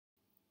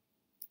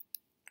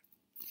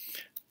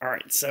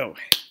Alright, so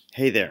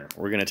hey there.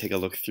 We're going to take a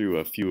look through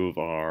a few of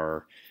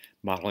our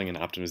modeling and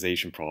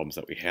optimization problems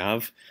that we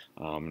have.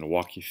 I'm going to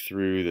walk you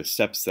through the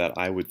steps that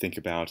I would think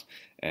about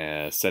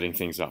as setting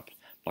things up.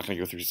 I'm not going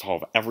to go through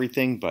solve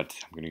everything, but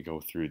I'm going to go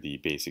through the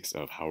basics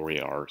of how we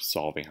are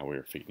solving, how we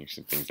are figuring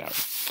some things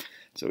out.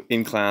 So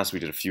in class, we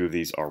did a few of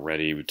these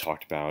already. We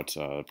talked about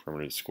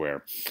perimeter of the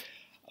square.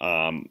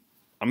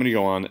 I'm going to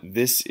go on.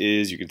 This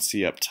is, you can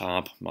see up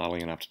top,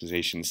 modeling and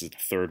optimization. This is the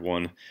third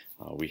one.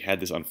 We had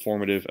this on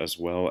formative as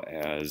well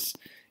as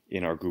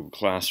in our Google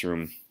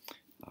Classroom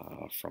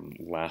from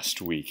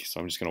last week. So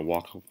I'm just going to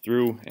walk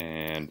through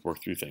and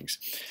work through things.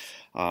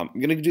 I'm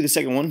going to do the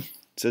second one.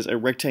 It says a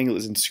rectangle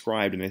is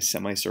inscribed in a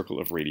semicircle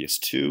of radius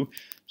 2.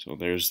 So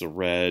there's the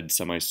red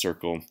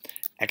semicircle.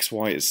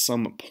 XY is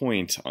some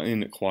point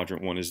in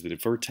quadrant 1 is the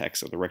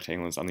vertex of the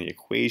rectangle is on the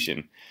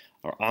equation,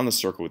 or on the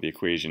circle with the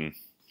equation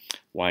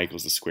y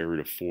equals the square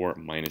root of 4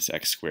 minus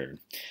x squared.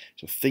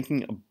 So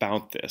thinking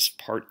about this,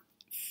 part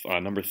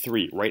number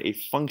 3, write a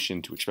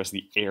function to express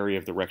the area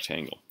of the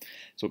rectangle.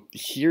 So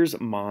here's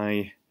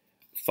my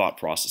thought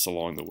process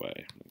along the way.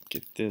 I'm going to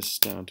get this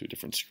down to a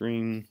different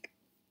screen.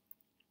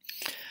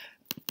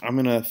 I'm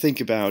going to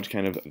think about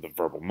kind of the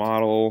verbal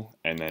model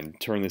and then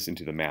turn this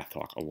into the math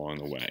talk along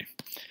the way.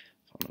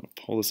 So I'm going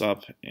to pull this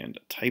up and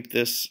type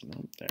this.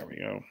 Oh, there we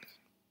go.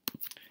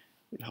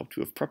 It would help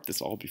to have prepped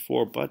this all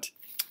before, but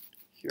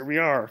here we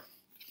are.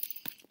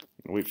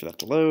 I'm going to wait for that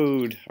to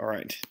load. All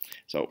right.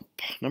 So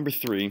number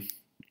 3.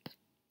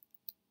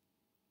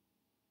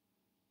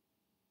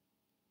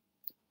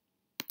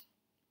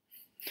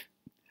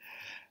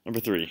 Number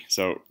 3,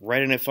 so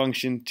write in a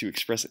function to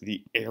express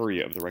the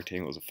area of the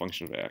rectangle as a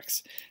function of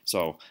x.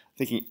 So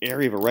thinking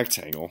area of a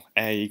rectangle,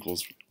 A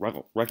equals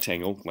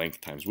rectangle,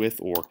 length times width,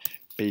 or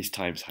base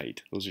times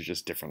height. Those are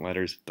just different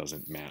letters,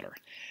 doesn't matter.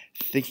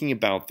 Thinking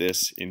about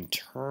this in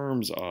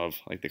terms of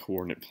like the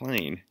coordinate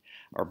plane,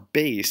 our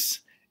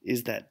base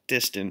is that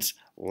distance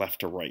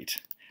left to right.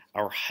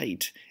 Our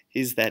height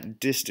is that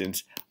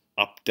distance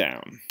up,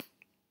 down.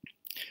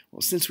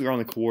 Well, since we're on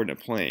the coordinate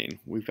plane,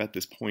 we've got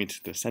this point,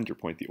 the center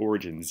point, the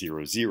origin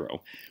 0,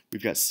 0.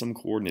 We've got some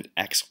coordinate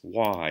x,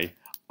 y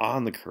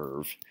on the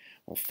curve.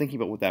 Well, thinking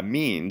about what that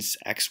means,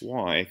 x,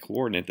 y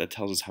coordinate, that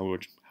tells us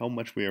how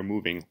much we are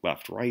moving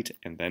left, right,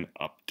 and then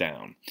up,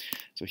 down.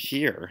 So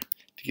here,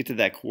 to get to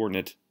that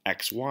coordinate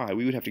x, y,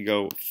 we would have to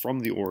go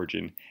from the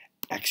origin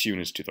x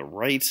units to the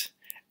right,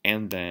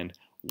 and then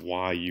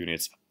y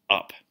units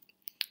up.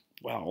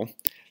 Well,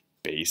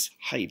 base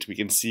height. We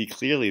can see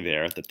clearly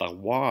there that the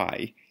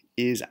y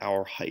is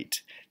our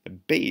height. The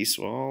base,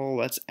 well,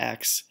 that's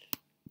x.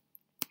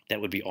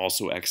 That would be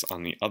also x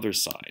on the other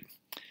side.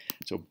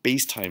 So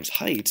base times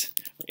height,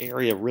 our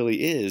area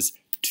really is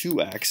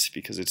 2x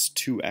because it's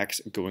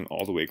 2x going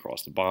all the way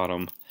across the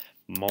bottom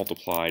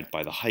multiplied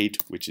by the height,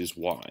 which is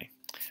y.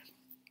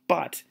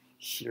 But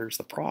here's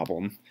the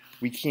problem.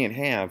 We can't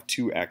have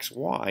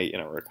 2xy in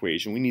our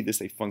equation. We need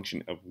this a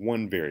function of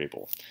one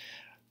variable.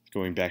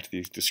 Going back to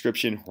the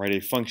description, write a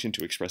function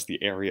to express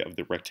the area of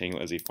the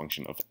rectangle as a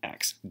function of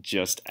x,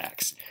 just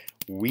x.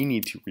 We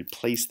need to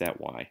replace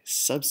that y,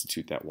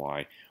 substitute that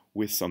y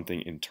with something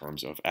in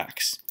terms of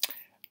x.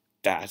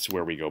 That's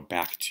where we go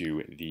back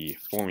to the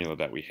formula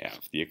that we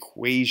have. The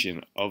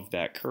equation of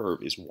that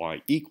curve is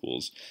y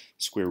equals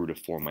square root of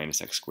 4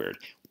 minus x squared.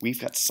 We've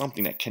got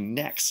something that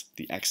connects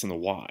the x and the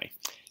y.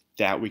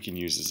 That we can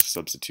use as a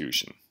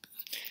substitution.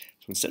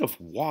 So instead of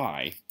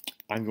y,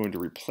 I'm going to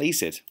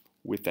replace it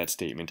with that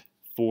statement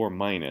 4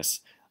 minus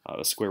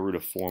the square root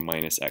of 4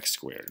 minus x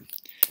squared.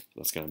 So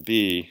that's going to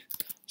be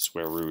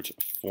square root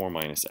of 4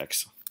 minus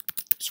x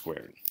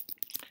squared.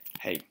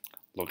 Hey,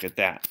 look at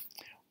that.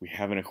 We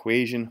have an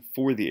equation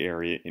for the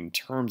area in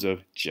terms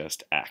of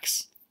just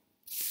x.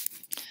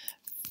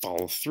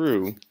 Follow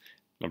through.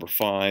 Number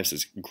 5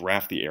 says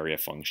graph the area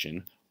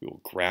function. We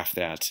will graph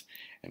that.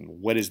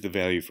 And what is the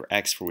value for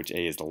x for which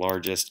a is the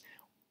largest?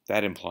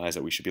 That implies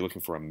that we should be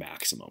looking for a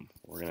maximum.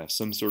 We're going to have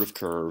some sort of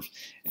curve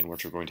in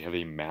which we're going to have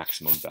a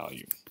maximum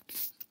value.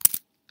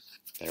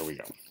 There we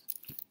go.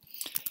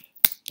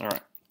 All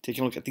right,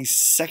 taking a look at the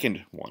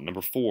second one,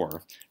 number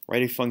 4.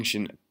 Write a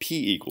function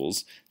p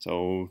equals,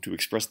 so to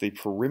express the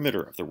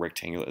perimeter of the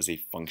rectangle as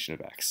a function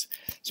of x.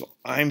 So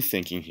I'm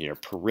thinking here,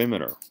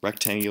 perimeter,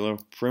 rectangular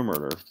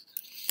perimeter.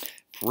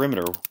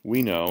 Perimeter,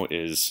 we know,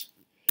 is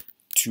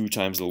 2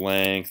 times the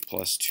length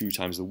plus 2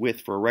 times the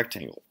width for a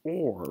rectangle,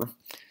 or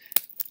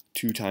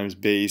 2 times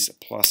base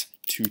plus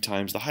 2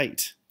 times the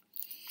height.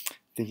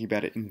 Thinking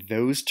about it in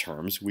those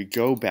terms, we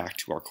go back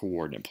to our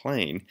coordinate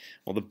plane.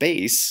 Well, the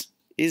base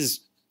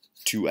is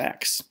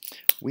 2x.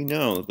 We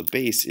know that the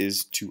base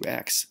is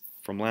 2x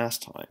from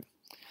last time.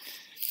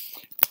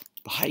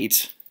 The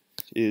height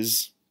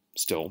is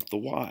still the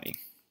y.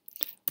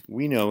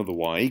 We know the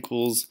y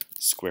equals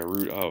square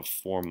root of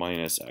 4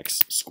 minus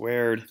x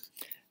squared.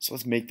 So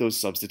let's make those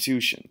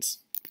substitutions.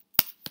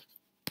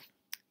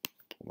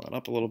 Pull that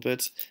up a little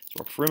bit. So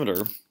our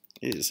perimeter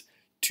is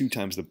 2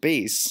 times the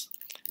base.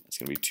 That's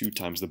going to be 2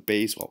 times the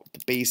base. Well,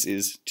 the base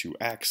is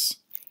 2x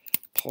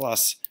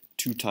plus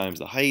 2 times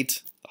the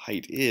height. The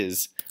height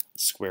is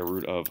square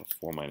root of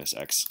 4 minus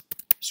x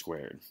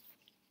squared.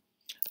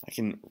 I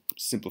can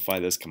simplify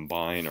this,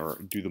 combine, or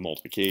do the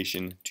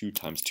multiplication. 2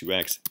 times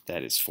 2x,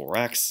 that is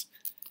 4x.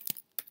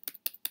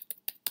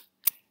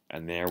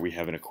 And there we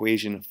have an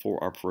equation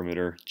for our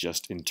perimeter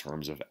just in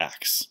terms of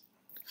x.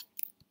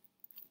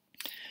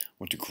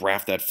 Want to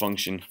graph that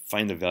function,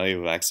 find the value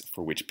of x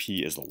for which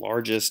p is the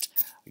largest.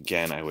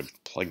 Again, I would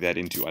plug that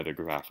into either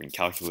graphing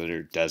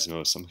calculator,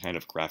 Desmos, some kind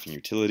of graphing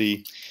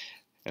utility,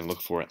 and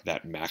look for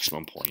that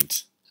maximum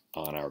point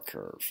on our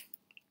curve.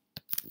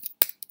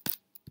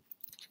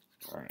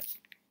 All right,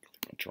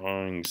 my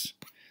drawings.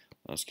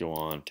 Let's go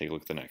on, take a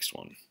look at the next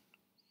one.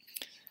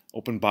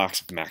 Open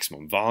box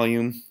maximum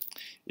volume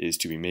is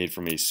to be made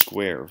from a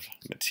square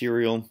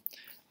material.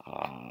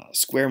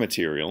 Square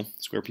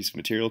piece of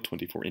material,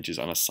 24 inches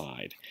on a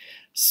side.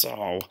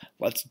 So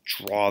let's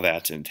draw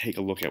that and take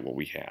a look at what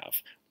we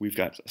have. We've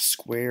got a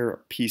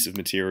square piece of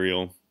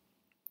material,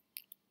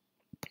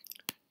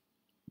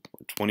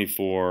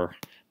 24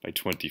 by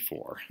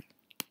 24.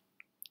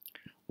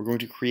 We're going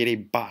to create a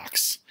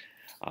box.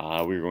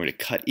 We're going to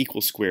cut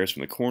equal squares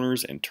from the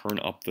corners and turn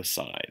up the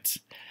sides.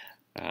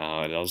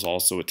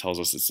 It tells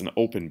us it's an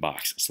open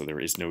box, so there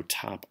is no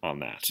top on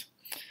that.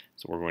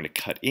 So we're going to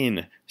cut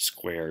in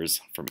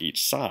squares from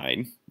each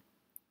side.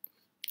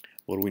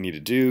 What do we need to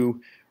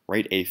do?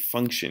 Write a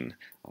function,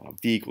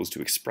 v equals,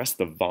 to express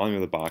the volume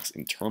of the box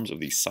in terms of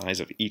the size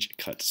of each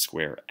cut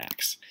square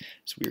x.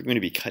 So we're going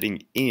to be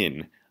cutting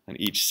in on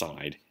each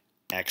side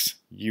x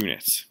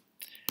units.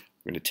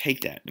 We're going to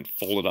take that and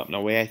fold it up.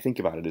 Now, the way I think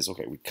about it is,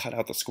 okay, we cut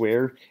out the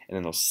square, and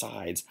then those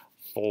sides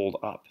fold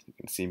up. You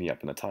can see me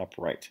up in the top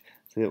right.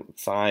 So the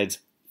sides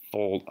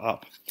fold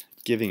up,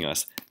 giving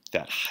us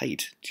that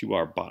height to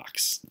our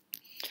box.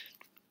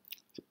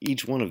 So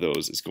each one of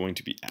those is going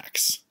to be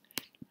x.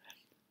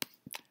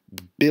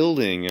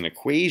 Building an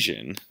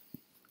equation,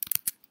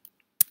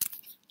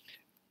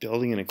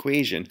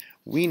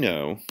 we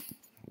know,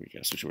 we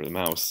gotta switch over to the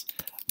mouse,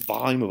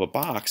 volume of a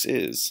box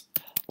is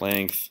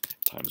length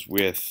times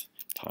width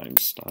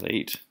times, not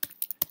 8,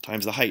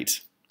 times the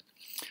height.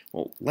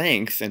 Well,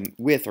 length and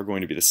width are going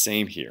to be the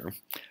same here.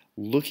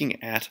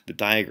 Looking at the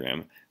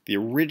diagram, the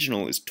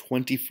original is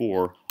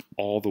 24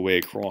 all the way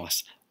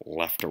across,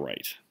 left to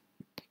right,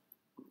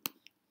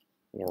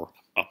 or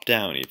up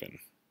down even.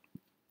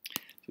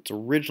 So it's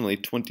originally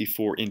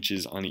 24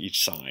 inches on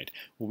each side.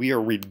 We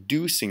are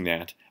reducing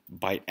that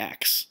by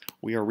x.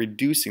 We are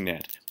reducing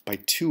that by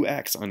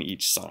 2x on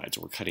each side.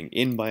 So we're cutting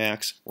in by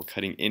x, we're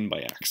cutting in by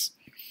x.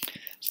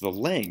 So the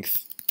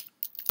length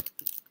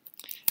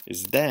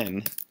is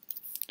then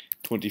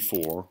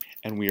 24,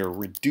 and we are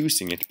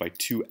reducing it by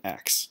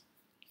 2x.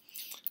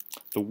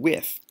 The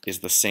width is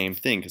the same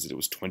thing because it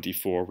was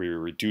 24. We were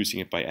reducing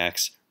it by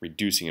x,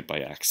 reducing it by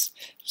x.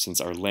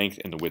 Since our length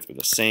and the width are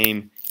the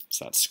same,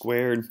 so that's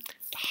squared.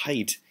 The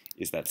height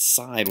is that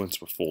side once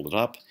we're folded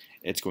up.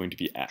 It's going to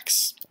be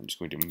x. I'm just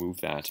going to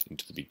move that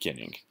into the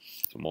beginning.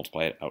 So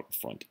multiply it out in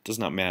front. It does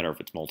not matter if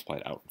it's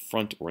multiplied out in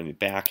front or in the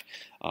back.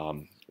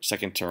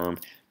 Second term,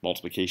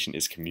 multiplication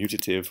is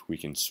commutative. We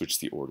can switch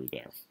the order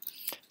there.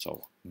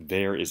 So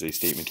there is a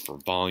statement for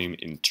volume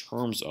in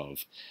terms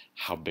of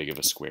how big of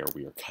a square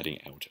we are cutting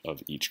out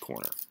of each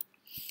corner.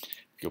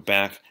 Go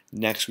back.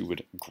 Next, we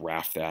would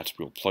graph that.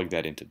 We'll plug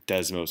that into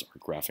Desmos, our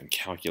graphing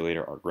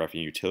calculator, our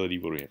graphing utility,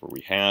 whatever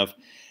we have.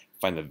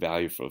 Find the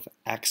value of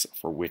x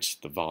for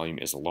which the volume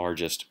is the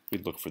largest.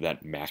 We'd look for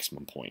that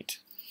maximum point.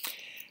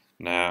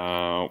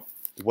 Now,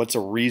 what's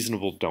a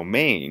reasonable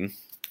domain?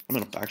 I'm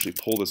going to actually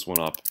pull this one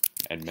up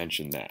and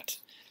mention that.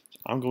 So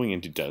I'm going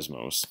into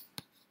Desmos.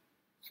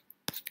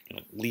 I'm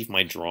going to leave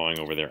my drawing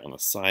over there on the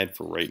side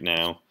for right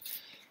now.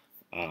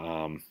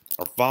 Our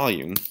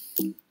volume,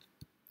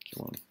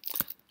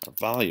 our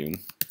volume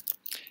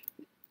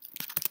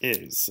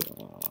is,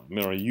 I'm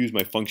going to use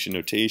my function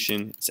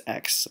notation. It's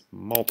x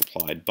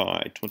multiplied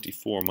by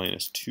 24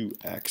 minus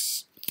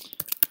 2x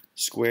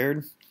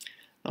squared.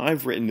 Now,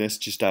 I've written this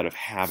just out of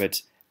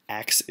habit.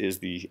 X is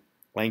the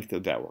length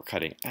that we're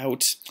cutting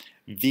out.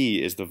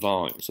 V is the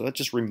volume. So that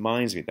just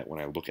reminds me that when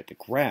I look at the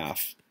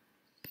graph,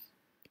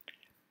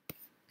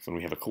 when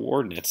we have a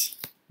coordinate,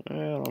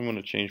 well, I'm going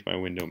to change my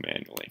window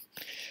manually.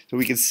 So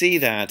we can see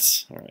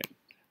that, all right,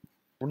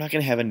 we're not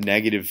going to have a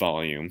negative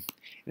volume.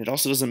 And it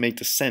also doesn't make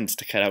the sense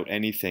to cut out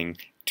anything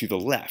to the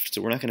left.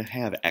 So we're not going to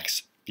have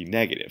x be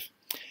negative.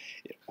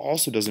 It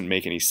also doesn't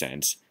make any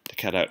sense to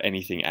cut out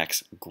anything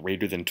x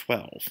greater than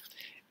 12.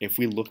 If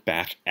we look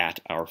back at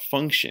our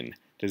function,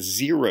 the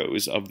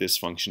zeros of this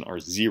function are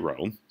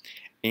 0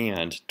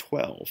 and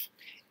 12.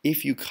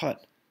 If you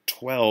cut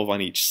 12 on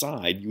each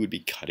side, you would be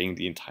cutting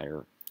the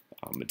entire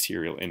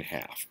material in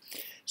half.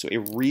 So a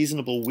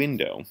reasonable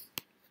window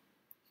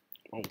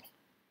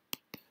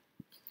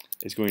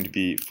is going to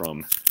be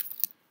from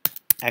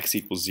x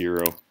equals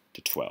 0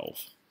 to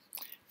 12.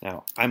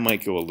 Now, I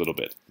might go a little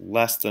bit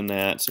less than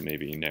that, so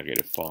maybe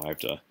 -5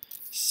 to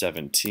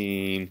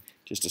 17,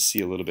 just to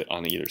see a little bit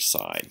on either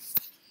side.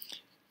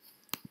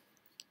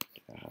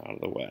 Get out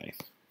of the way.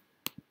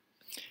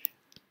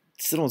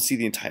 still don't see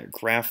the entire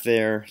graph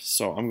there,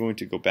 so I'm going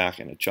to go back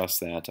and adjust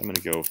that. I'm going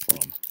to go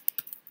from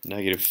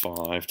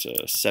 -5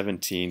 to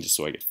 17, just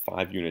so I get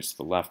 5 units to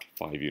the left,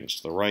 5 units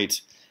to the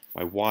right.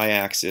 My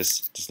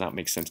y-axis does not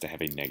make sense to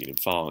have a negative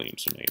volume,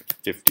 so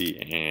 -50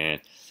 and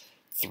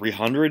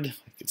 300.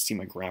 I can see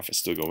my graph is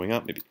still going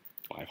up, maybe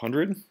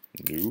 500.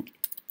 Nope.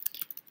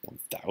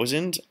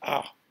 1,000.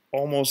 Ah,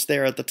 almost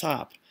there at the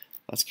top.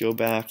 Let's go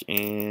back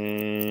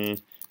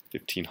and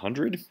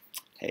 1,500.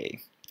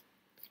 Hey,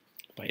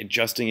 by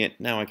adjusting it,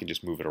 now I can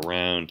just move it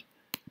around.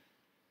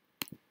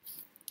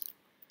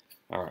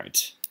 All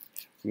right.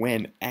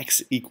 When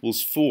x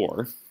equals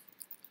 4,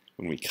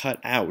 when we cut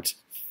out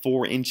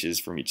 4 inches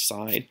from each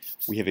side,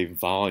 we have a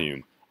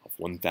volume of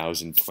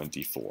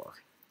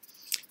 1,024.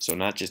 So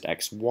not just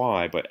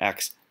xy, but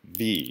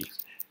xv,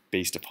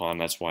 based upon,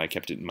 that's why I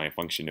kept it in my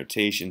function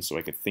notation, so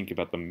I could think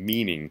about the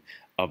meaning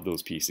of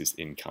those pieces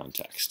in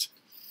context.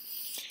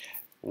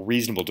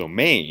 Reasonable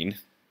domain,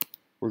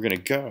 we're going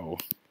to go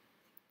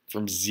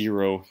from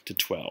 0 to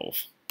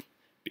 12,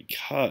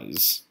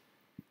 because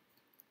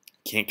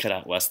can't cut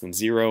out less than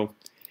 0,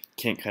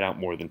 can't cut out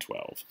more than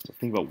 12. So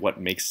think about what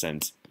makes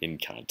sense in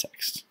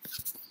context.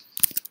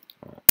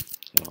 All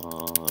right,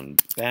 on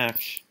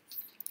back,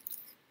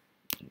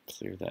 and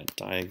clear that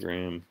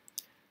diagram.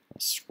 I'll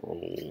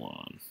scroll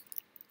on.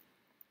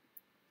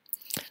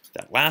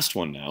 That last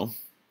one now,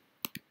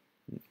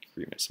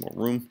 create some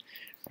more room.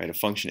 Write a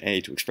function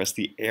a to express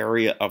the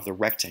area of the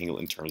rectangle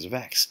in terms of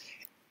x.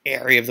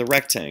 Area of the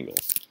rectangle.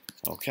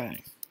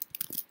 Okay.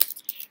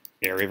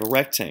 Area of a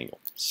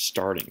rectangle,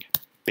 starting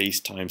base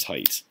times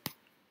height.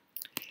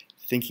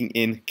 Thinking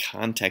in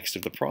context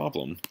of the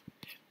problem,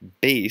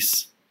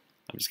 base,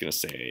 I'm just going to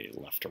say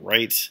left to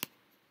right,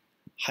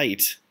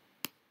 height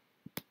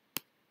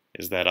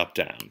is that up,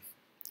 down.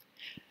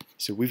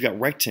 So we've got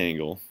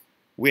rectangle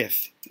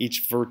with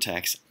each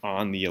vertex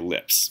on the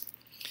ellipse.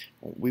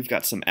 Well, we've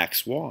got some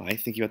xy.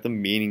 Thinking about the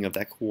meaning of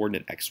that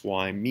coordinate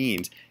xy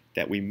means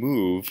that we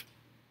move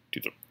to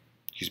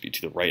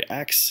the right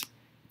x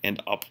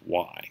and up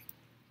y.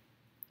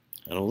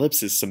 An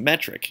ellipse is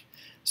symmetric,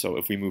 so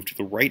if we move to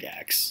the right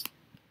x,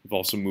 we've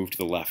also moved to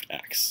the left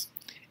x.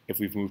 If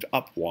we've moved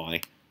up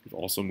y, we've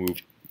also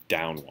moved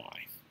down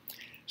y.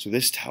 So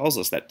this tells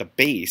us that the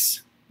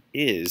base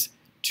is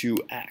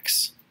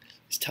 2x.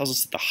 This tells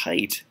us that the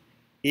height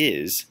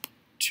is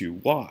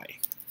 2y.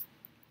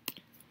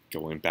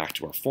 Going back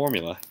to our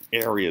formula,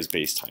 area is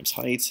base times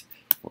height.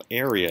 Well,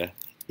 area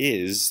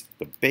is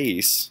the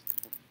base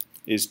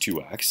is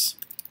 2x.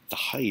 The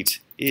height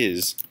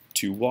is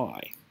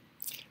 2y.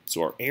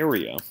 So our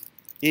area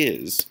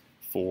is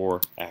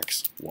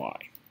 4xy.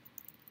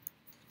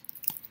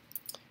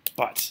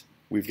 But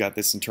we've got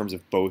this in terms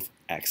of both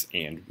x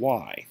and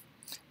y.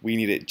 We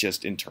need it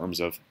just in terms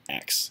of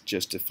x,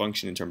 just to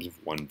function in terms of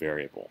one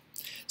variable.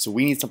 So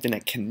we need something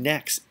that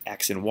connects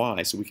x and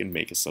y so we can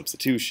make a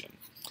substitution.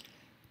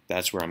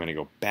 That's where I'm going to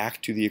go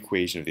back to the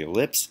equation of the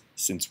ellipse.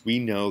 Since we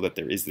know that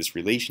there is this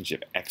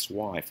relationship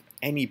xy for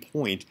any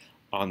point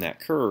on that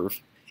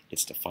curve,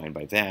 it's defined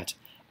by that.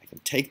 I can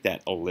take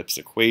that ellipse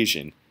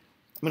equation.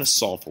 I'm going to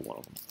solve for one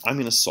of them. I'm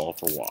going to solve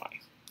for y.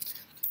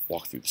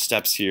 Walk through the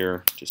steps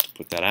here just to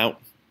put that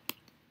out.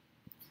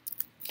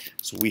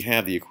 So we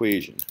have the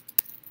equation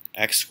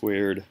x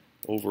squared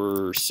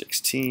over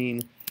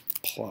 16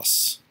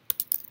 plus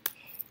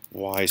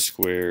y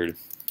squared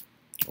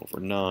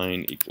over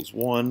 9 equals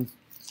 1.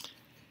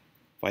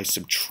 If I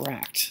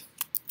subtract,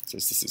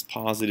 since this is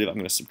positive, I'm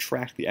going to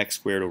subtract the x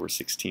squared over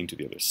 16 to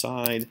the other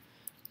side.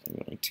 I'm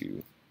going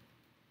to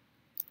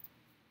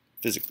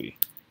physically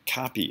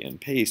copy and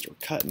paste or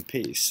cut and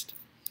paste.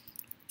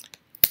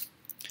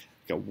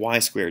 I've got y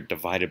squared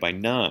divided by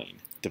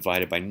 9.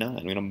 Divided by 9.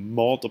 I'm going to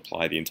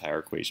multiply the entire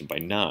equation by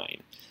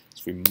 9. So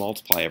if we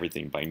multiply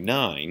everything by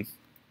 9,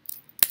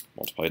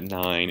 multiply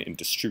 9 and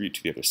distribute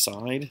to the other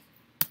side.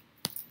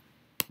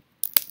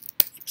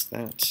 Fix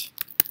that.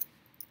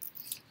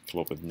 Come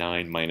up with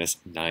 9 minus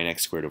 9x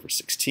squared over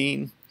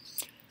 16.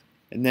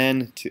 And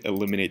then to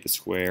eliminate the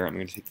square, I'm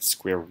going to take the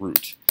square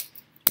root.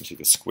 I'm going to take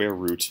the square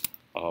root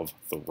of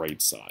the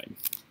right side.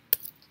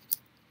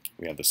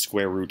 We have the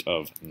square root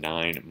of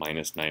 9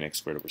 minus 9x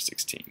squared over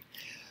 16.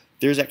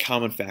 There's that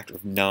common factor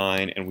of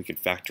 9, and we can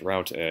factor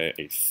out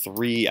a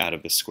 3 out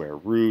of the square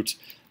root.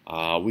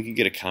 We can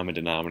get a common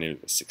denominator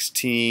of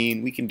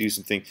 16. We can do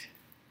something.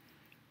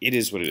 It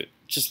is what it is.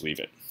 Just leave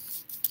it.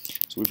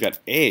 So we've got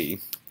a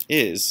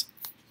is,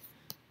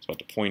 I was about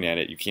to point at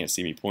it. You can't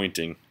see me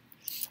pointing.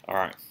 All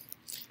right.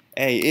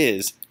 A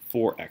is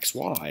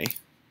 4xy.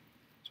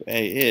 So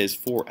a is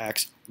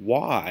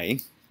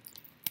 4xy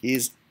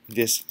is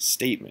this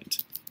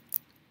statement.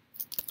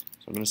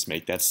 So I'm going to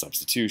make that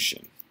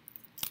substitution.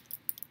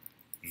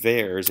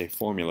 There's a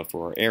formula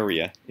for our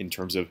area in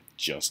terms of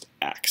just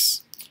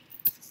x.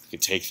 We can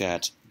take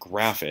that,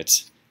 graph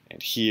it,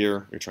 and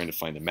here we're trying to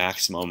find the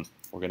maximum.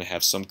 We're going to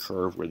have some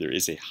curve where there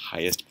is a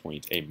highest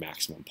point, a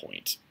maximum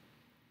point.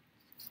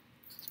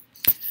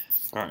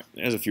 All right,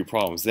 there's a few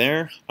problems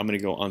there. I'm going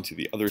to go on to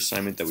the other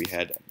assignment that we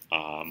had,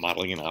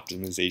 modeling and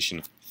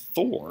optimization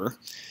 4.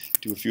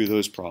 do a few of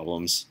those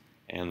problems,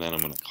 and then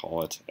I'm going to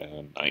call it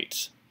a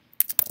night.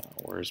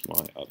 Where's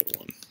my other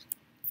one?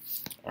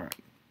 All right,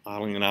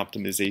 modeling and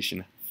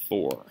optimization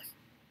 4.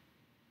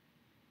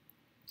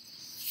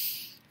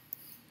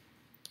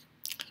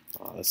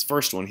 This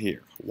first one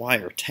here, a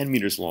wire 10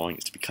 meters long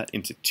is to be cut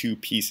into 2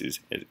 pieces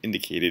as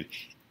indicated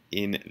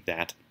in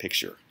that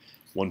picture.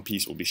 One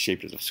piece will be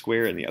shaped as a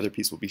square and the other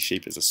piece will be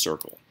shaped as a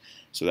circle.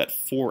 So that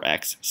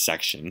 4x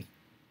section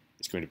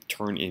is going to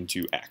turn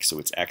into x. So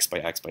it's x by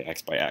x by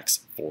x by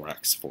x,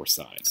 4x, 4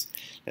 sides.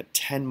 That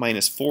 10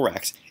 minus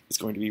 4x is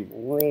going to be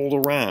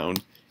rolled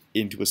around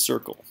into a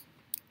circle.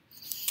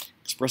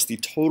 Express the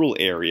total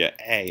area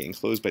A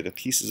enclosed by the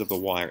pieces of the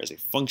wire as a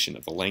function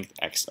of the length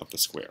x of the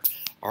square.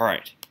 All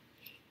right,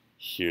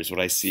 here's what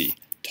I see.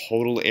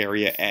 Total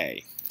area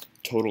A.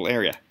 Total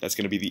area, that's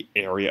going to be the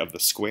area of the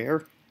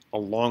square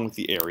along with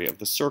the area of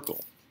the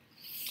circle.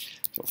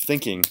 So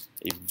thinking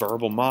a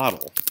verbal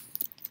model,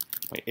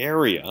 my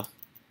area,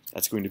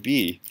 that's going to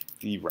be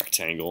the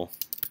rectangle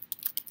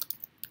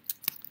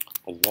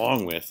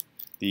along with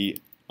the,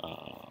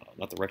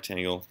 not the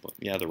rectangle, but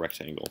yeah, the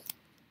rectangle,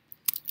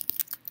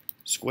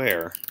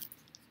 square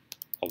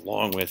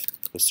along with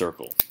the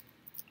circle.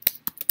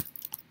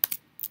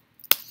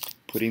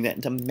 Putting that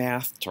into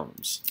math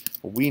terms,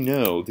 well, we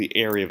know the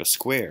area of a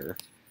square,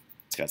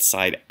 it's got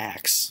side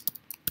x,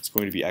 it's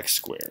going to be x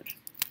squared.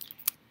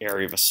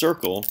 Area of a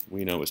circle,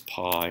 we know is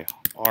pi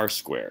r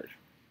squared.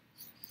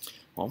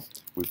 Well,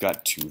 we've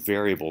got 2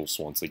 variables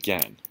once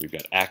again. We've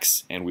got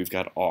x and we've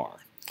got r.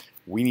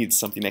 We need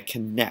something that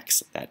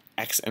connects that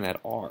x and that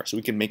r so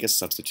we can make a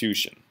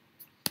substitution.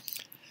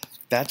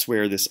 That's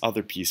where this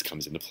other piece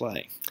comes into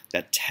play.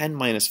 That 10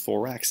 minus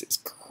 4x is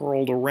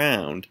curled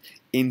around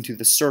into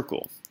the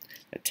circle.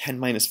 That 10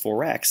 minus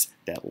 4x,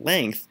 that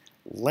length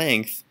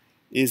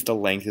is the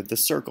length of the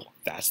circle.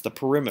 That's the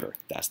perimeter.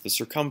 That's the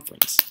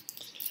circumference.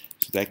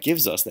 So that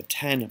gives us that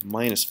 10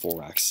 minus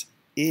 4x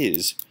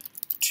is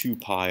 2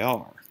 pi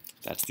r.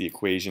 That's the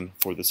equation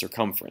for the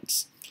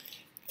circumference.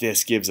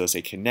 This gives us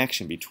a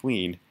connection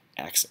between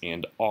x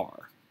and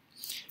r.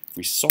 If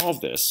we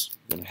solve this,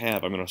 I'm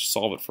going to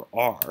solve it for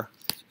r.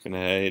 I'm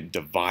going to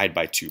divide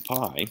by 2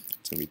 pi.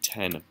 It's going to be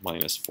 10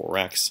 minus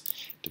 4x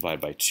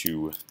divided by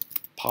 2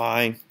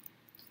 pi.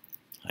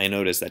 I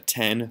notice that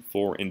 10,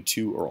 4, and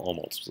 2 are all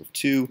multiples of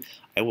 2.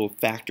 I will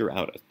factor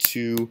out a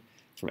 2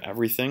 from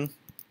everything.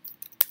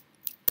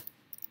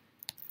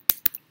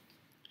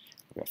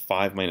 I've got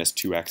 5 minus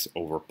 2x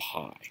over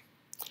pi.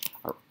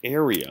 Our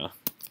area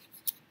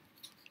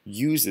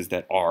uses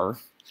that r,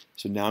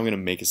 so now I'm going to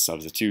make a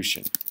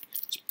substitution.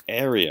 So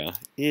area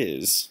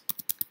is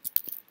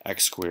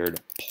x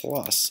squared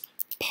plus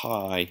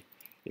pi.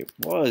 It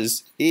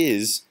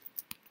is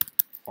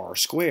r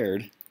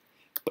squared,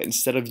 but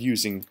instead of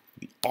using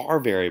the r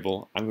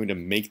variable, I'm going to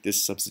make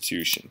this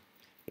substitution.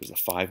 There's a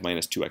 5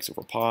 minus 2x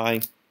over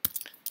pi.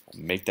 I'll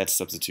make that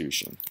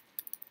substitution.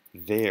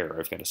 There,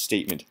 I've got a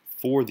statement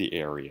for the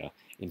area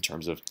in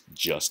terms of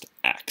just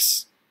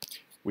x.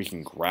 We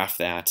can graph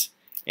that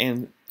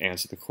and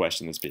answer the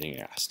question that's being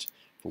asked.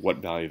 For what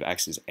value of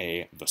x is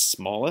a the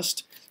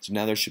smallest? So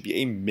now there should be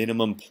a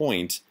minimum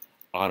point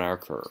on our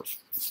curve.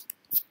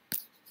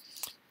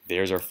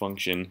 There's our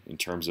function in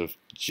terms of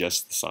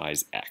just the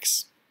size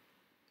x.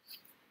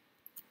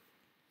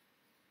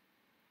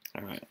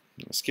 All right,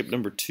 I'm gonna skip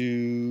number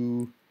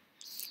 2.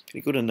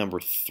 Gonna go to number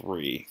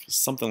 3, because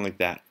something like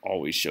that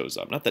always shows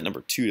up. Not that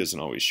number 2 doesn't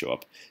always show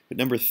up, but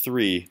number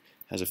 3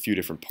 has a few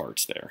different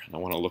parts there, and I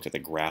want to look at the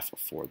graph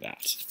for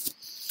that.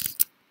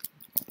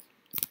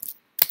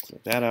 Clear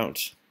that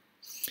out.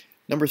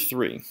 Number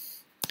 3,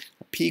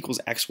 p equals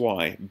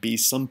xy be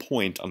some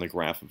point on the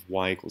graph of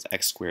y equals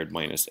x squared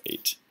minus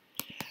 8.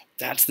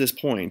 That's this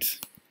point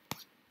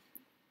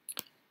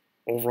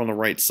over on the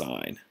right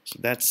side. So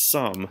that's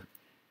some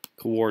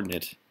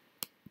coordinate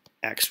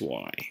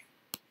xy.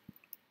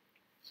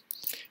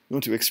 We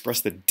want to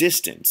express the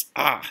distance.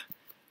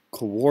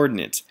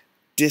 Coordinate,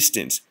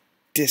 distance.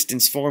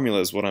 Distance formula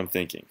is what I'm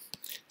thinking.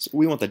 So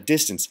we want the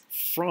distance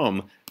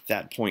from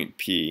that point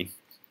P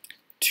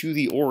to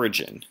the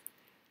origin.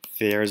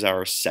 There's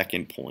our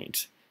second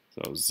point.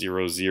 So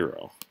 0,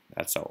 0.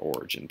 That's our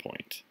origin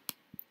point.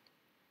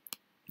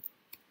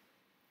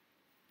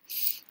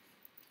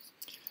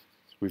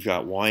 We've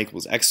got y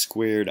equals x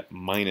squared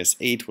minus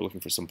 8. We're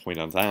looking for some point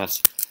on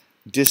that.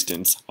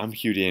 Distance, I'm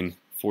cued in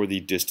for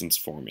the distance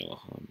formula.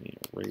 Let me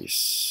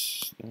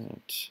erase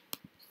that.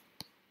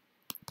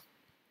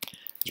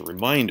 As a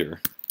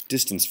reminder,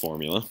 distance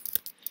formula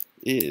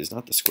is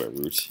not the square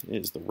root,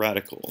 it is the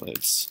radical.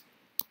 It's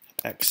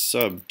x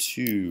sub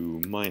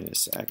 2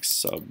 minus x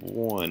sub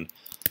 1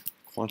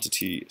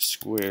 quantity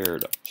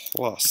squared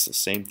plus the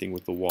same thing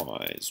with the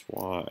y's.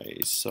 Y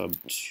sub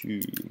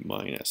 2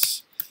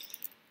 minus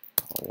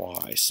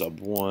y sub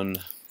 1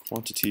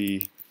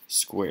 quantity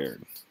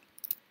squared.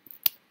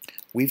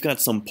 We've got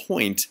some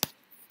point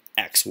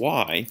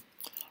xy.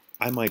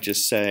 I might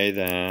just say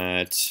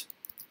that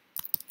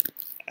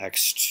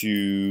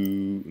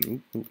x2,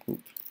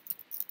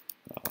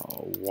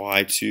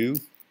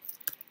 y2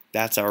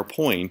 That's our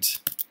point,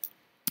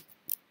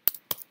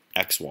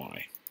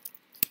 xy.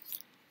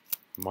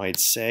 I might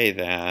say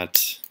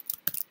that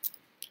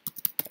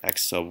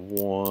x sub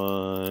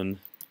 1,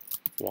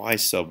 y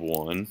sub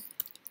 1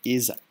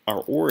 is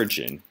our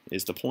origin,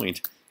 is the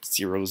point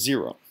 0,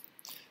 0.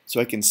 So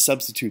I can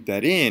substitute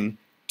that in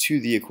to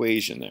the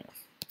equation there.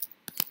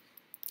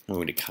 I'm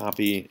going to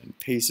copy and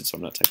paste it so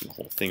I'm not typing the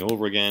whole thing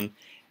over again.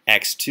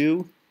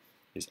 x2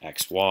 is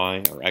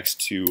xy, or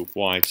x2 of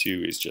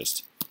y2 is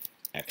just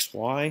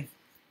xy.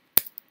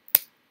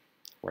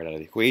 Right out of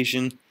the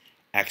equation.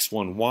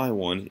 x1,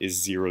 y1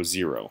 is 0,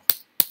 0.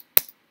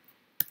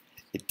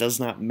 It does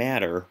not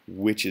matter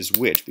which is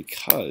which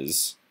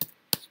because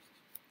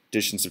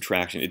addition,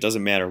 subtraction, it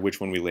doesn't matter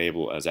which one we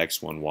label as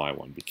x1,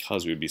 y1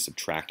 because we would be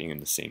subtracting in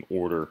the same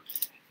order.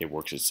 It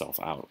works itself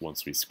out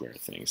once we square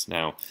things.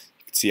 Now,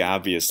 you can see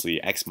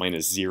obviously x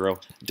minus 0,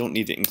 I don't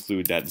need to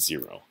include that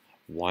 0.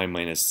 Y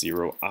minus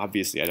 0,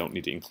 obviously I don't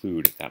need to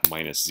include that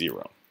minus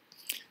 0.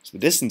 So the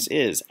distance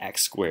is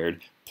x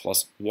squared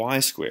plus y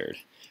squared.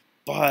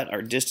 But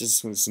our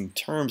distance is in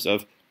terms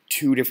of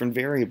two different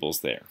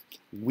variables there.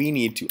 We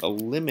need to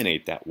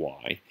eliminate that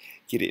y,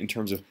 get it in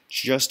terms of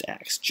just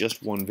x,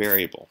 just one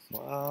variable.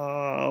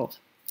 Well,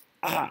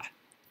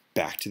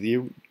 back to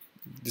the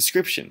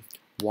description.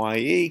 Y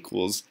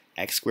equals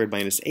x squared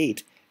minus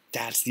 8.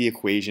 That's the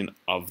equation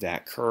of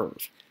that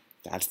curve.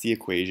 That's the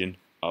equation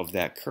of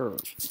that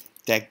curve.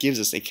 That gives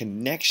us a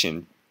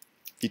connection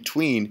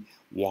between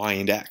y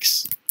and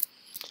x.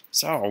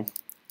 So,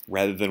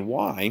 rather than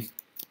y,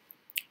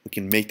 we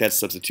can make that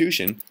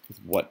substitution with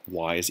what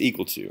y is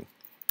equal to,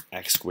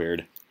 x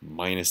squared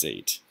minus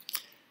 8.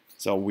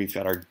 So we've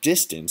got our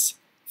distance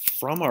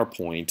from our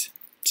point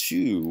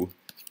to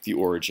the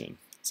origin.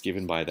 It's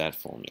given by that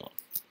formula.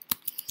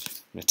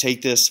 I'm going to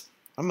take this,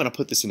 I'm going to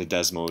put this into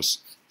Desmos.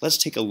 Let's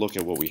take a look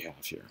at what we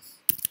have here.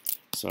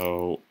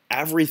 So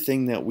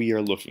everything that we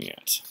are looking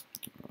at,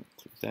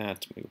 click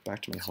that, go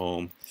back to my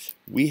home,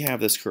 we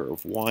have this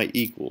curve, y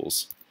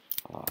equals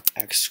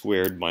x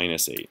squared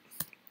minus 8.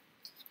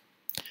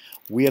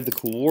 We have the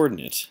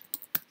coordinate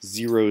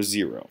 0,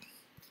 0.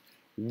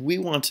 We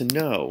want to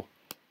know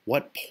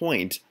what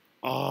point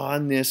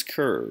on this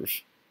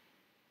curve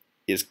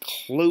is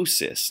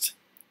closest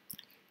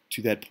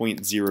to that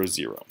point 0,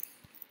 0.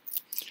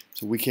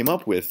 So we came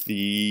up with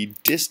the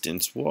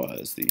distance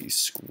was the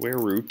square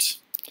root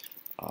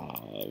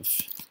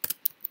of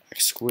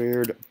x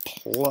squared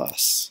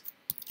plus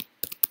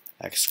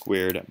x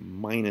squared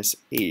minus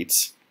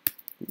 8.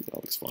 Ooh, that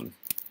looks fun.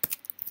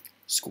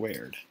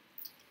 Squared.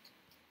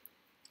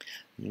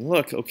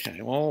 Look,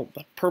 okay, well,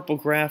 the purple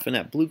graph and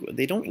that blue,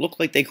 they don't look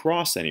like they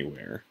cross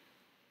anywhere.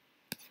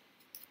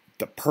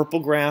 The purple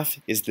graph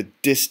is the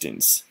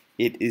distance.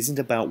 It isn't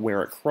about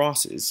where it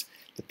crosses.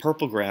 The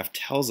purple graph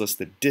tells us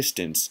the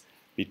distance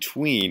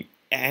between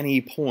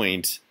any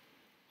point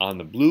on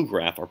the blue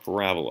graph, our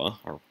parabola,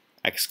 our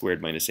x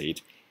squared minus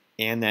 8,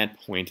 and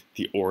that point,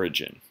 the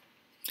origin.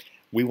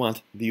 We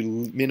want the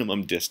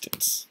minimum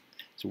distance.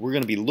 So we're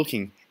going to be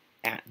looking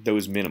at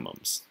those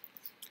minimums.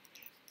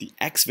 The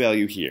x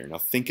value here, now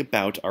think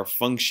about our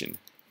function,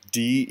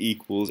 d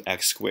equals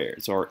x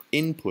squared. So our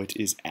input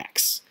is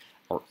x.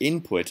 Our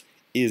input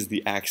is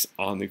the x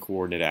on the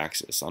coordinate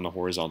axis, on the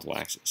horizontal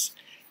axis.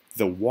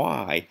 The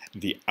y,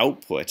 the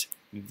output,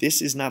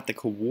 this is not the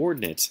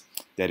coordinate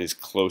that is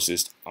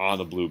closest on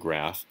the blue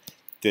graph.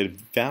 The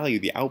value,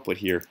 the output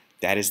here,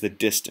 that is the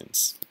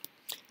distance.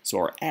 So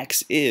our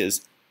x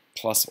is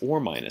plus or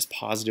minus,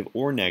 positive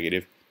or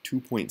negative,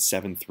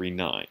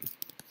 2.739.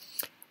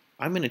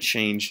 I'm going to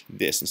change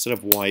this. Instead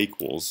of y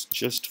equals,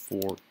 just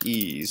for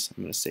ease,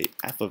 I'm going to say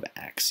f of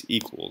x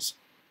equals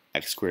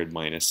x squared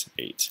minus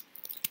 8.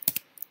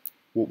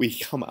 What we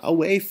come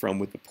away from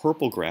with the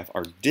purple graph,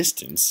 our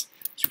distance,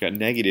 so we've got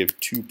negative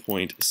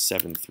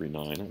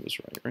 2.739. That was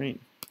right?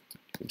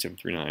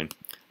 2.739. I'm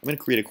going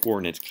to create a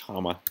coordinate,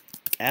 comma,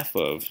 f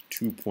of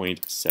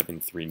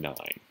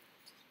 2.739.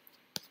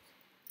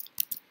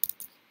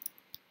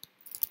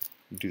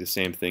 Do the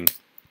same thing,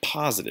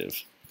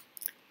 positive.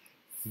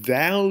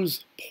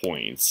 Those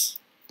points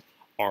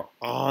are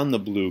on the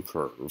blue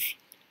curve.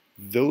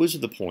 Those are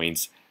the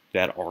points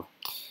that are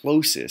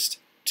closest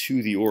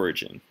to the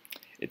origin.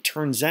 It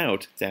turns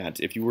out that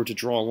if you were to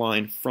draw a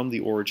line from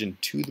the origin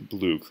to the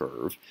blue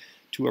curve,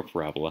 to our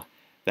parabola,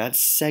 that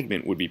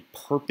segment would be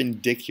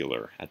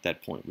perpendicular at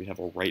that point. We'd have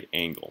a right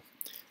angle.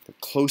 The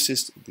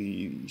closest,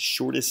 the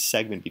shortest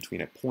segment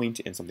between a point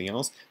and something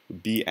else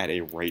would be at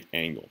a right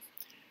angle.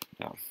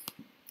 Now,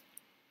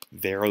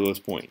 there are those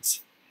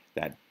points.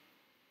 That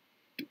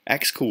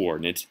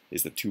x-coordinate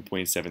is the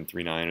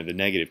 2.739 or the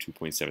negative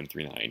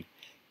 2.739.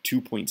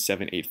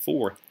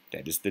 2.784,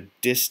 that is the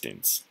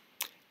distance.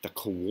 The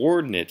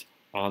coordinate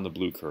on the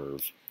blue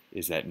curve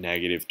is that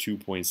negative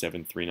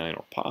 2.739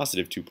 or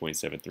positive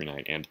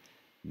 2.739 and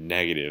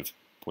negative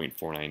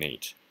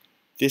 0.498.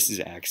 This is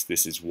x,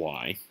 this is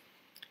y.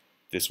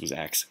 This was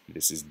x,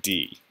 this is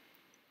d.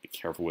 Be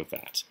careful with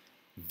that.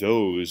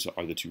 Those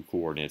are the two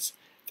coordinates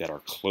that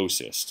are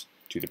closest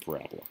to the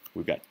parabola.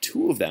 We've got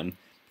two of them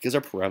because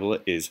our parabola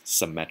is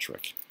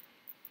symmetric.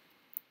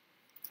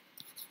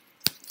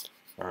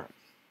 All right,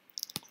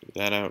 clear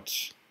that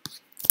out.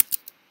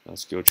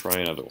 Let's go try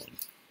another one.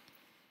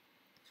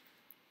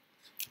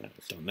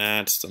 I've done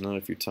that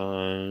a few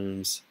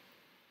times.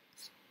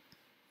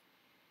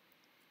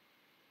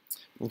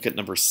 Look at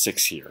number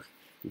 6 here.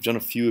 We've done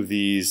a few of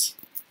these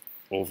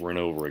over and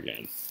over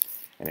again,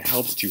 and it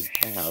helps to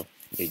have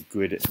a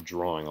good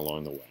drawing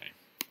along the way.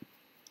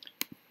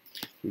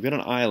 We've got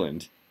an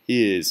island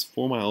is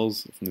 4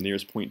 miles from the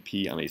nearest point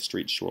P on a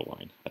straight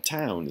shoreline. A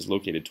town is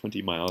located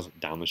 20 miles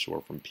down the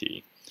shore from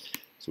P.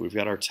 So we've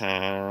got our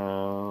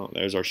town,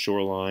 there's our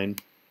shoreline,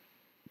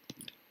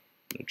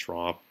 a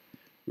drop.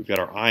 We've got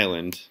our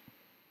island.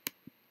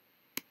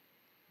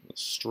 The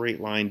straight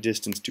line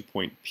distance to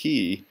point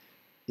P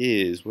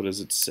is, what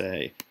does it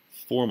say,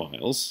 4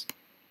 miles.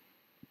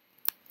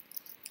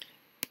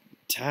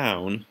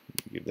 Town,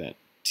 give that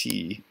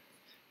T,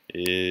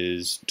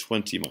 is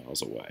 20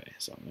 miles away.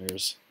 So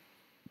there's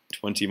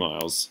 20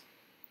 miles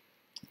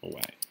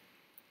away.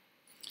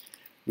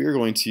 We are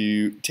going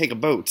to take a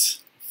boat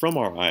from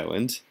our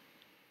island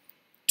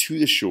to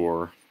the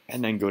shore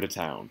and then go to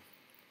town.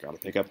 Got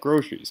to pick up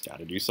groceries, got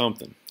to do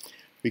something.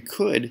 We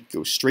could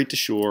go straight to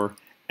shore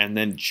and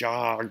then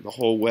jog the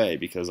whole way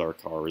because our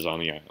car is on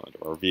the island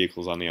or our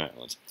vehicle is on the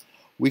island.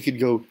 We could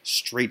go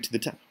straight to the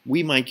town.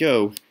 We might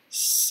go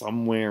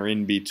somewhere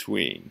in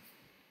between.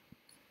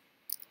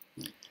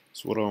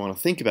 So what I want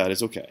to think about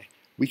is, okay,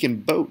 we can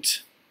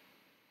boat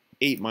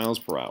 8 miles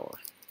per hour.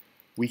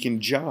 We can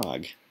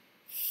jog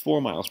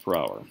 4 miles per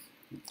hour.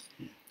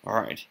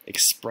 All right,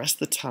 express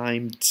the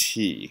time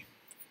t.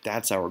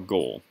 That's our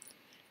goal.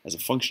 As a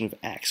function of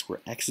x, where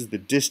x is the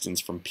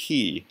distance from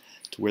P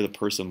to where the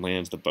person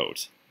lands the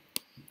boat.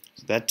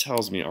 So that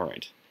tells me, all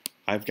right,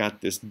 I've got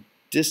this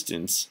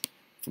distance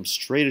from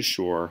straight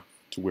ashore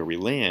to where we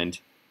land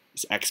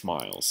is x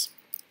miles.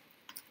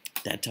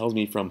 That tells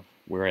me from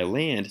where I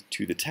land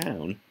to the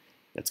town,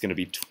 that's going to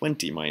be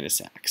 20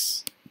 minus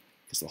x,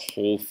 because the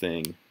whole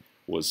thing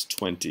was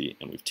 20,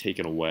 and we've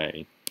taken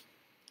away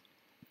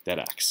that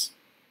x.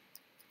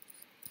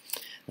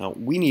 Now,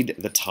 we need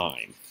the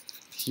time.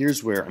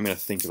 Here's where I'm going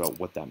to think about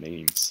what that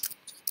means.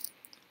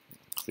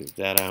 Clear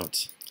that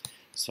out.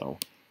 So,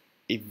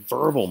 a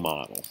verbal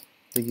model,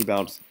 thinking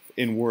about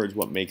in words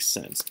what makes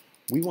sense.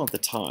 We want the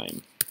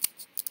time.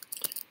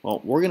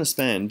 Well, we're going to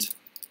spend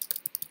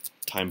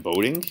time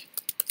boating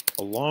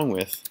along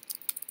with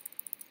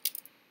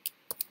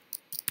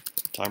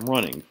time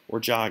running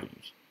or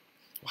jogging.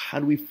 How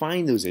do we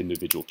find those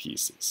individual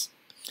pieces?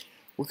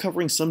 We're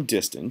covering some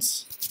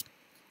distance.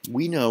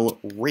 We know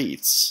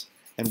rates,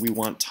 and we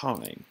want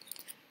time.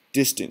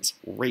 Distance,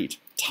 rate,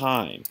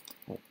 time.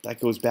 Well, that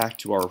goes back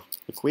to our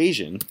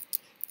equation.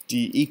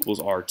 D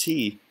equals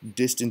RT.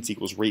 Distance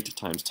equals rate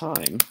times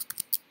time.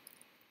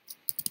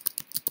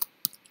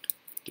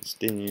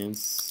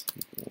 Distance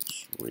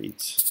equals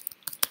rate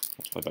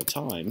multiplied by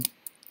time.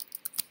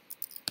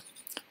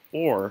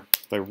 Or,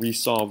 if I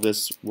resolve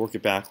this, work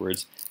it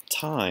backwards,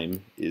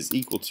 time is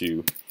equal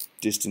to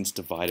distance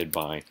divided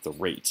by the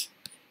rate.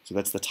 So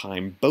that's the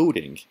time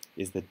boating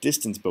is the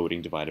distance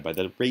boating divided by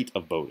the rate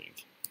of boating.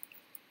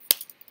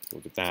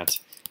 Look at that.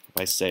 If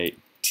I say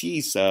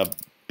T sub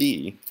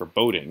B for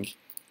boating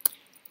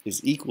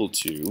is equal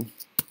to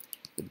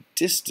the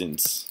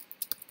distance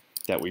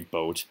that we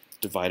boat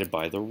divided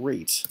by the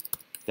rate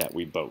that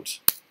we boat.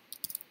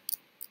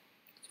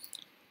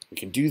 We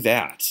can do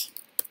that.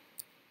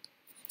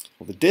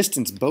 Well, the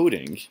distance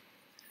boating,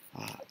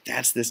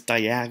 that's this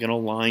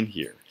diagonal line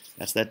here.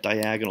 That's that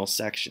diagonal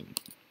section.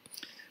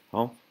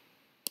 Well,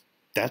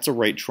 that's a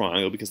right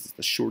triangle because it's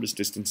the shortest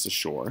distance to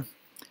shore.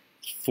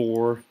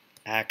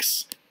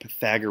 4x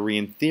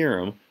Pythagorean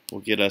theorem will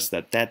get us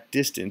that that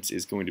distance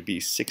is going to be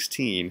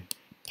 16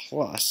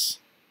 plus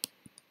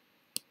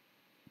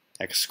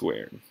x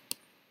squared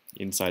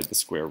inside the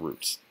square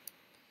roots.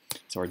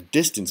 So our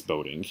distance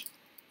boating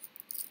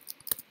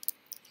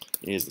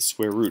is the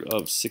square root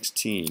of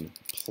 16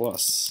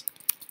 plus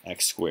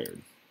x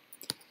squared.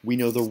 We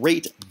know the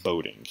rate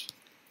boating.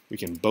 We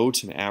can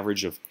boat an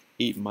average of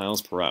 8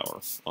 miles per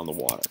hour on the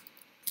water.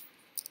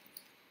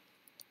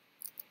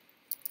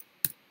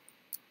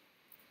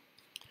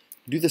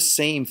 Do the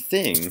same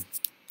thing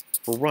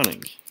for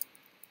running.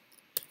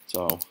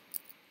 So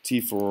T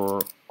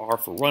for R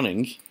for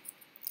running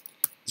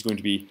is going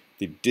to be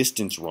the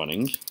distance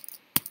running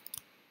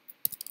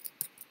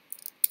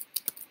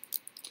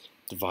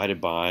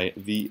divided by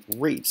the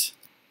rate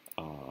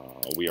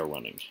we are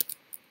running.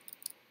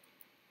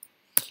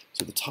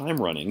 So the time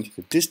running,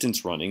 the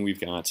distance running, we've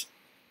got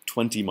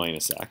 20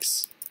 minus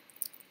x.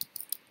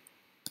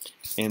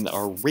 And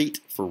our rate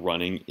for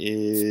running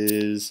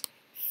is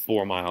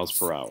 4 miles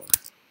per hour.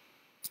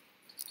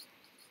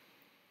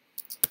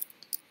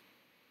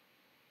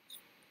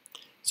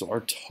 So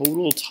our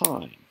total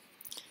time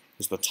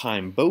is the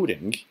time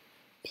boating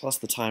plus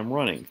the time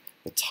running.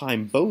 The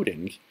time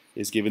boating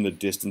is given the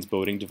distance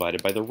boating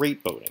divided by the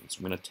rate boating. So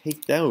we're going to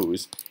take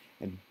those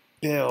and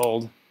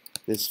build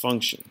this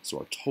function. So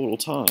our total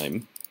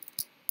time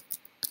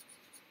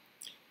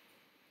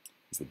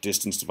the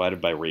distance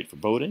divided by rate for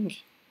boating,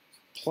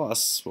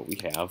 plus what we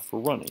have for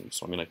running.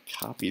 So I'm going to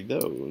copy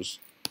those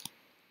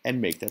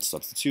and make that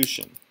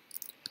substitution.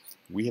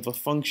 We have a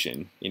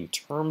function in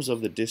terms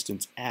of the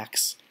distance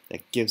x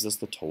that gives us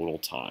the total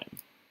time.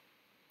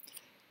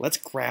 Let's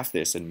graph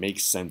this and make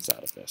sense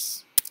out of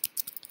this.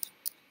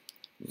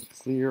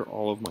 Clear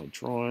all of my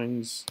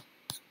drawings.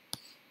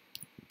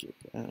 Get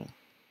that.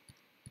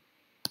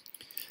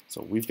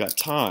 So we've got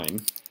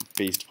time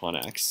based upon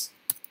x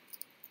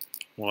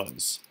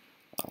was,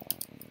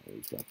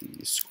 we've got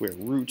the square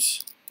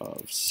root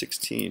of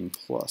 16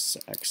 plus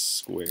x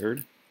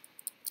squared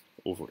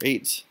over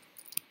 8,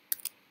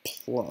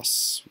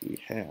 plus we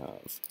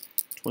have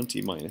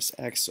 20 minus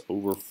x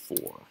over 4.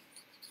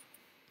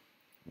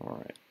 All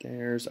right,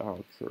 there's our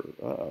curve.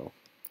 Uh-oh.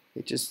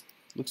 It just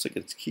looks like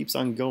it keeps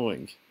on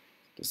going.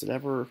 Does it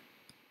ever?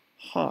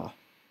 How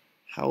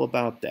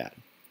about that?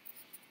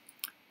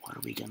 What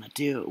are we going to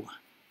do?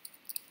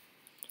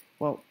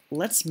 Well,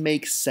 let's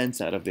make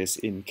sense out of this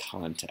in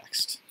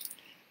context.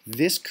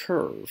 This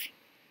curve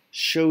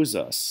shows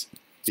us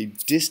the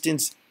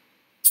distance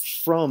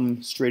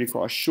from straight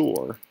across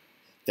shore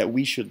that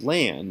we should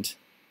land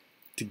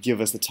to give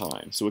us the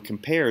time. So it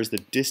compares the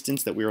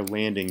distance that we are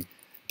landing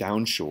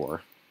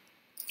downshore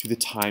to the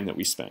time that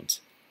we spent.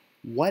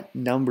 What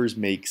numbers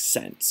make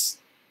sense?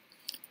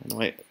 I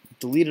know I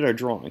deleted our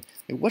drawing.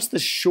 What's the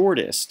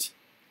shortest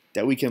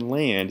that we can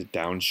land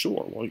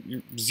downshore? Well,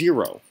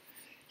 0.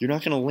 You're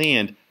not going to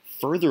land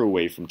further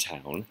away from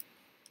town.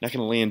 Not going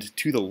to land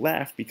to the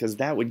left because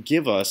that would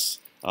give us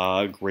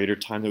a greater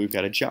time that we've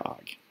got to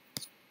jog.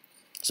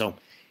 So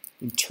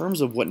in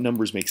terms of what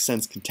numbers make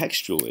sense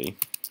contextually,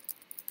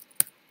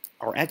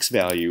 our x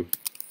value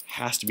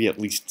has to be at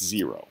least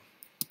 0.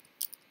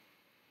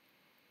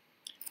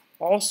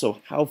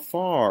 Also, how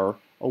far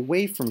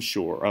away from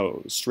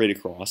shore, straight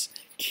across,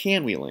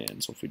 can we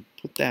land? So if we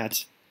put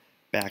that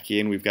back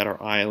in, we've got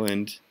our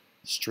island,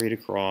 straight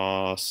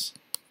across,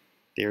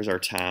 there's our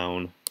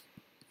town.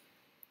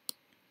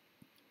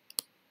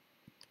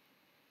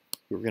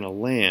 We're going to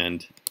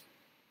land.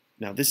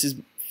 Now this is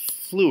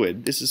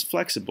fluid, this is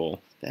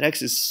flexible, that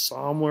x is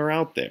somewhere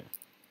out there.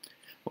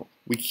 Well,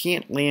 we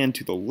can't land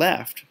to the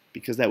left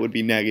because that would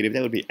be negative,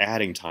 that would be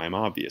adding time,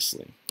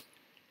 obviously.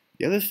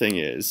 The other thing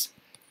is,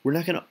 we're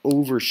not going to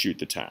overshoot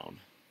the town.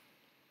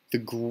 The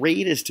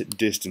greatest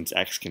distance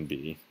x can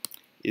be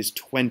is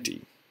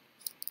 20.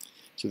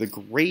 So the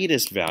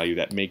greatest value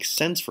that makes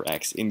sense for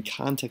x in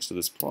context of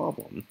this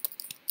problem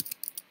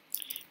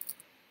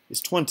is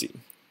 20.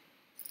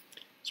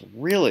 So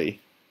really,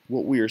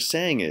 what we are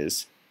saying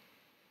is,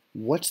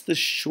 what's the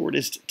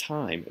shortest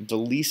time, the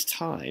least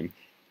time,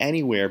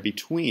 anywhere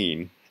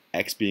between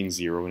x being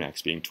 0 and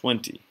x being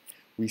 20?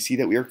 We see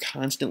that we are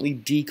constantly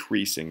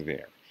decreasing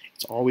there.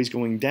 It's always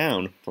going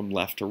down from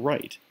left to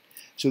right.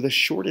 So the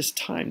shortest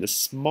time, the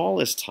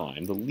smallest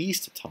time, the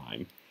least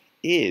time,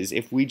 is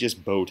if we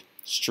just boat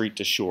straight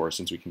to shore,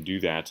 since we can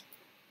do that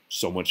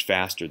so much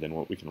faster than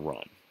what we can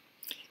run.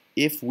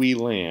 If we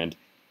land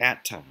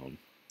at town,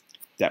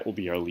 that will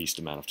be our least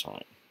amount of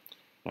time.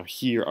 Now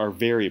here are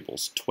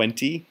variables.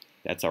 20,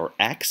 that's our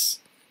x.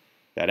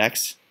 That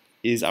x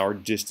is our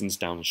distance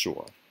down the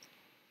shore.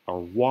 Our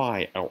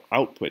y, our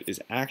output, is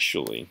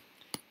actually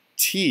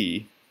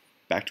t,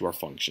 back to our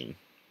function.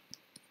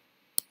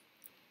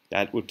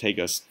 That would take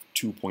us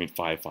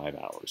 2.55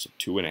 hours,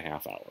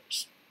 2.5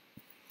 hours.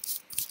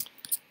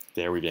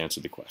 There, we've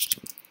answered the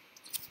question.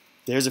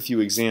 There's a few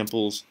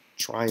examples.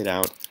 Try it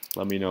out.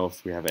 Let me know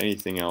if we have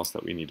anything else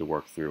that we need to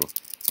work through,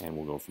 and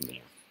we'll go from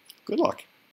there. Good luck.